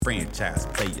Franchise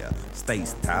player,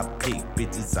 states top pick,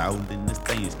 bitches all in the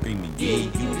stand screaming, yeah,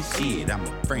 you the shit. I'm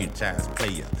a franchise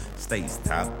player, states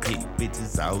top pick,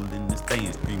 bitches all in the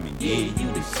stand screaming, yeah,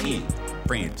 you the shit.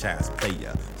 Franchise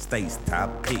player, states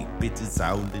top pick, bitches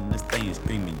all in the stand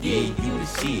screaming, yeah, you the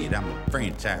shit. I'm a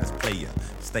franchise player,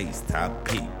 states top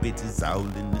pick, bitches all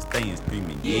in the stand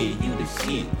screaming, yeah, you the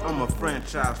shit. I'm a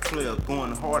franchise player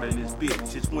going hard in this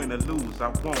bitch. It's win or lose, I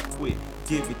won't quit.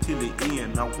 Give it till the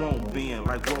end, I won't bend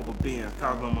like rubber bands,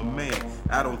 cause I'm a man.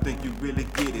 I don't think you really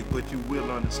get it, but you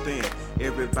will understand.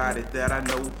 Everybody that I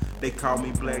know, they call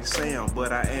me Black Sam,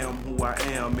 but I am who I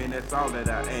am, and that's all that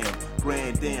I am.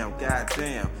 Grand damn,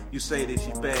 goddamn, you say that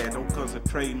she bad, don't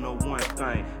concentrate on one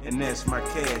thing, and that's my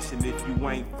cash. And if you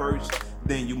ain't first,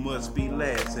 then you must be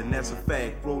last, and that's a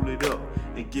fact. Roll it up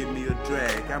and give me a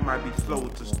drag. I might be slow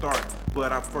to start,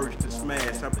 but I first to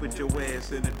smash. I put your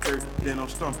ass in the dirt, then I'm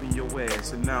stomping your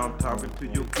ass. And now I'm talking to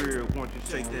your girl, won't you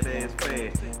shake that ass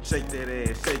fast? Shake that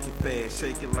ass, shake it fast,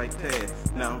 shake it like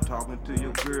that. Now I'm talking to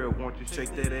your girl, won't you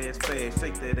shake that ass fast?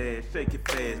 Shake that ass, shake it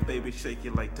fast, baby, shake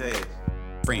it like that.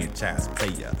 Franchise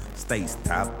player, states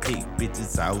top pick,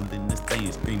 bitches all in the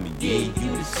stand screaming, yeah,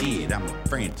 you the shit. I'm a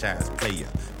franchise player,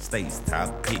 states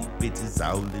top pick, bitches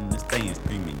all in the stand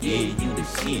screaming, yeah, you the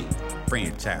shit.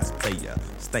 Franchise player,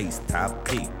 states top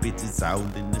pick, bitches all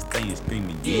in the stand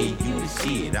screaming, yeah, you the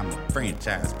shit. I'm a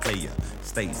franchise player,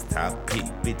 states top pick,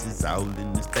 bitches all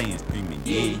in the stand screaming,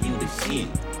 yeah, you the shit.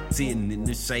 Sitting in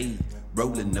the shade,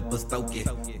 rolling up a stogie,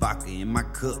 vodka in my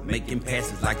cup, making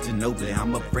passes like Ginobili.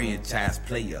 I'm a franchise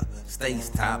player, states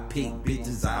top pick,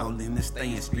 bitches all in the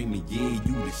stand screaming, yeah,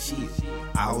 you the shit.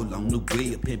 All on the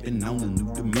web, pimping on a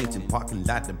new dimension, parking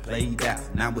lot that played out.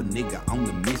 Now a nigga on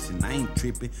the mission, I ain't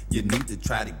tripping. You need to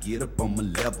try to get up on my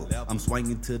level. I'm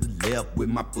swinging to the left with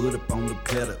my foot up on the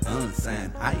pedal,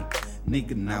 unsigned hype.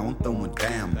 Nigga, now I'm throwing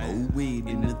down more weed,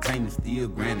 entertainment still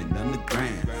grinding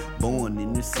underground. Born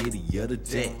in the city of the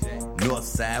jack, north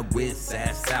side, west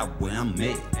side, south where I'm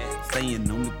at.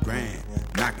 Staying on the grind,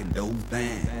 knocking those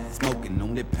down, smoking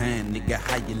on that pine. Nigga,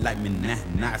 how you like me now?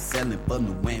 Not selling for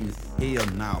the whammies.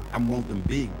 Hell no, I want them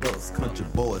big bucks, country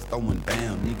boys throwing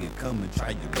down. Nigga, come and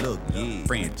try your luck, yeah.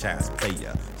 Franchise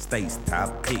player, states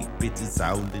top pick, bitches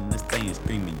all in the stand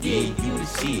screaming, yeah, you the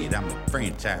shit. I'm a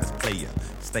franchise player,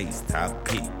 states top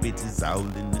pick, bitches all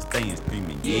in the stand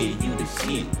screaming, yeah, you the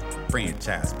shit.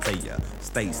 Franchise player,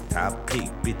 states top pick,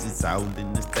 bitches all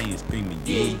in the stand screaming,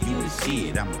 yeah, you the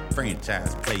shit. I'm a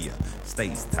franchise player,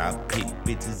 states top pick,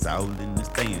 bitches all in the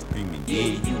stand screaming, yeah,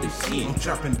 you the shit. I'm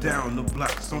chopping down the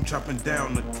blocks, I'm chopping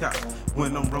down the cops.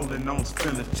 When I'm rolling on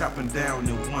spinners, chopping down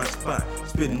in one spot,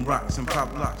 spitting rocks and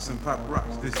pop locks and pop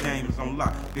rocks. This game is on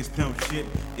lock, this pimp shit,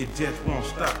 it just won't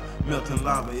stop. Melting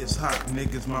lava, it's hot,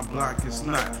 niggas, my block is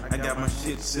not. I got my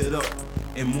shit set up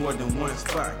in more than one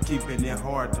spot, keeping it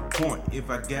hard to point. If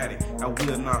I got it, I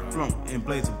will not flunk and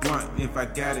blaze a blunt. If I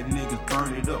got it, niggas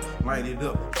burn it up, light it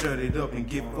up, shut it up and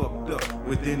get fucked up.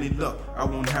 With any luck, I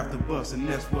won't have to bust, and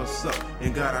that's what's up.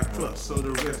 And God I trust, so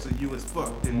the rest of you is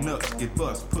fucked. And nuts get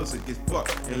bust, pussy gets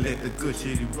fucked, and let the good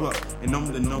shit erupt. And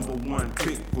I'm the number one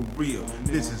pick for real.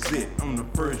 This is it. I'm the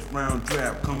first round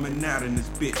draft coming out in this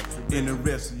bitch. And the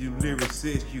rest of you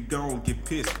lyricists, you gon' get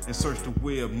pissed and search the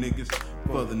web, niggas,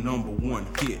 for the number one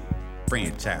hit.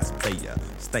 Franchise player,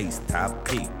 states top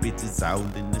pick, bitches all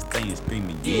in the stand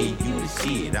screaming, yeah, you the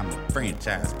shit. I'm a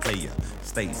franchise player,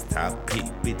 states top pick,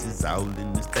 bitches all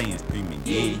in the stand screaming,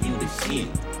 yeah, you the shit.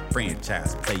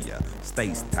 Franchise player,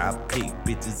 states top pick,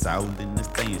 bitches all in the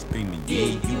stand screaming, yeah,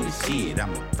 you the shit.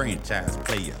 I'm a franchise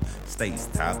player, states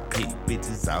top pick,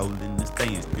 bitches all in the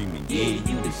stand screaming, yeah,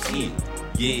 you the shit.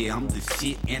 Yeah, I'm the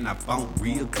shit and I bump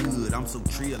real good. I'm so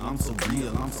trill, I'm so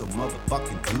real, I'm so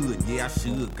motherfucking good. Yeah, I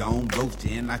should go on roast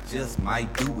you and I just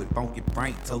might do it. Funky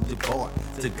Frank told the boy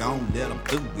to go on let him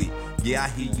do it. Yeah, I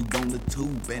hear you on the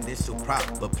tube and that's your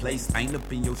proper place. Ain't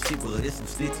up in your shit, but there's some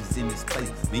stitches in this place.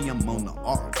 Me, I'm on the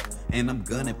arc. And I'm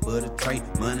gunning for the tray,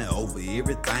 money over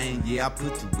everything. Yeah, I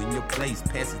put you in your place,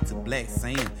 pass it to Black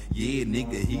Sam. Yeah,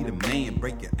 nigga, he the man.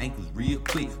 Break your ankles real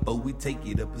quick, but we take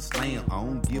it up and slam. I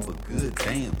don't give a good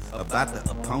damn about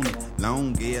the opponent.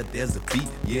 Long air, there's a beat.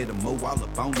 Yeah, the mo all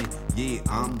up on it. Yeah,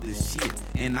 I'm the shit.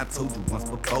 And I told you once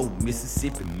before,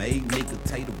 Mississippi made nigga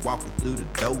Tater walking through the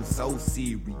door. So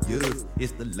serious,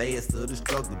 it's the last of the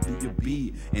struggle. Do your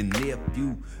bid, and if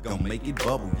you gon' make it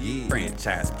bubble, yeah.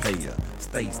 Franchise player,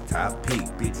 states top pick,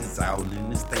 bitches all in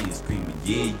the stand screaming,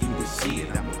 yeah, you the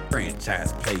shit. I'm a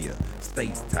franchise player.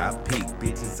 States top pick,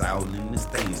 bitches all in the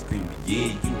stain screaming, yeah,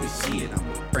 you the shit, I'm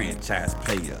a franchise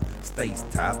player. States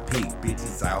top pick,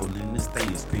 bitches all in the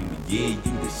stain screaming, yeah,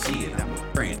 you the shit, I'm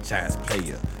a franchise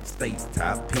player. States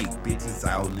top pick, bitches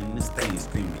all in the stain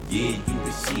screaming, yeah, you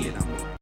the shit, I'm a